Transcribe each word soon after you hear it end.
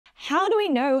how do we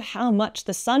know how much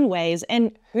the sun weighs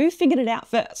and who figured it out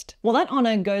first? Well, that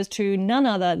honor goes to none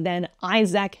other than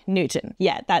Isaac Newton.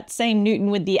 Yeah, that same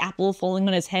Newton with the apple falling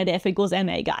on his head, F equals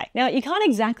ma guy. Now, you can't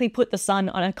exactly put the sun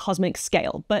on a cosmic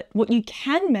scale, but what you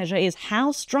can measure is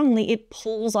how strongly it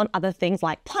pulls on other things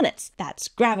like planets. That's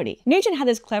gravity. Newton had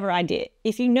this clever idea.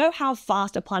 If you know how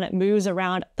fast a planet moves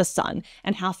around the sun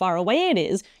and how far away it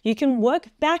is, you can work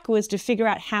backwards to figure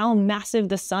out how massive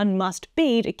the sun must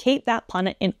be to keep that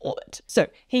planet in orbit. So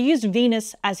he used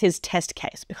Venus as his test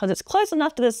case because it's close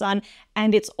enough to the sun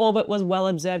and its orbit was well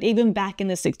observed even back in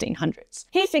the 1600s.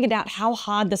 He figured out how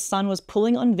hard the sun was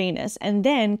pulling on Venus and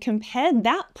then compared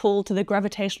that pull to the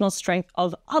gravitational strength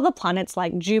of other planets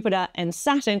like Jupiter and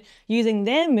Saturn using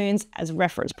their moons as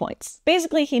reference points.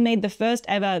 Basically, he made the first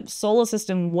ever solar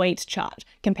system weight chart,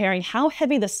 comparing how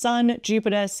heavy the sun,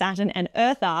 Jupiter, Saturn, and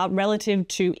Earth are relative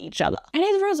to each other. And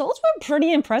his results were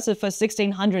pretty impressive for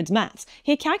 1600s maths.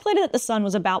 He calculated that the sun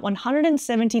was about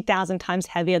 170,000 times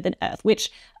heavier than Earth,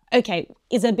 which, okay,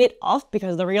 is a bit off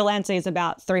because the real answer is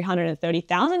about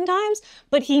 330,000 times,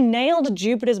 but he nailed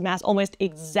Jupiter's mass almost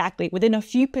exactly within a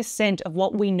few % of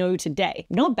what we know today.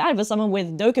 Not bad for someone with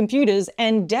no computers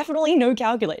and definitely no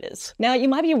calculators. Now, you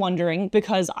might be wondering,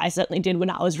 because I certainly did when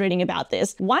I was reading about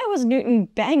this, why was Newton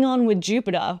bang on with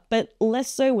Jupiter, but less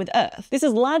so with Earth? This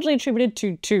is largely attributed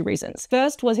to two reasons.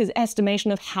 First was his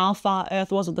estimation of how far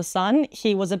Earth was with the sun.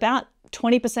 He was about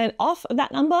 20% off of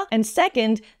that number. And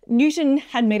second, Newton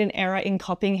had made an error in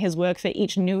copying his work for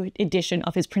each new edition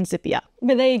of his Principia.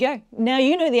 But there you go. Now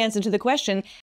you know the answer to the question,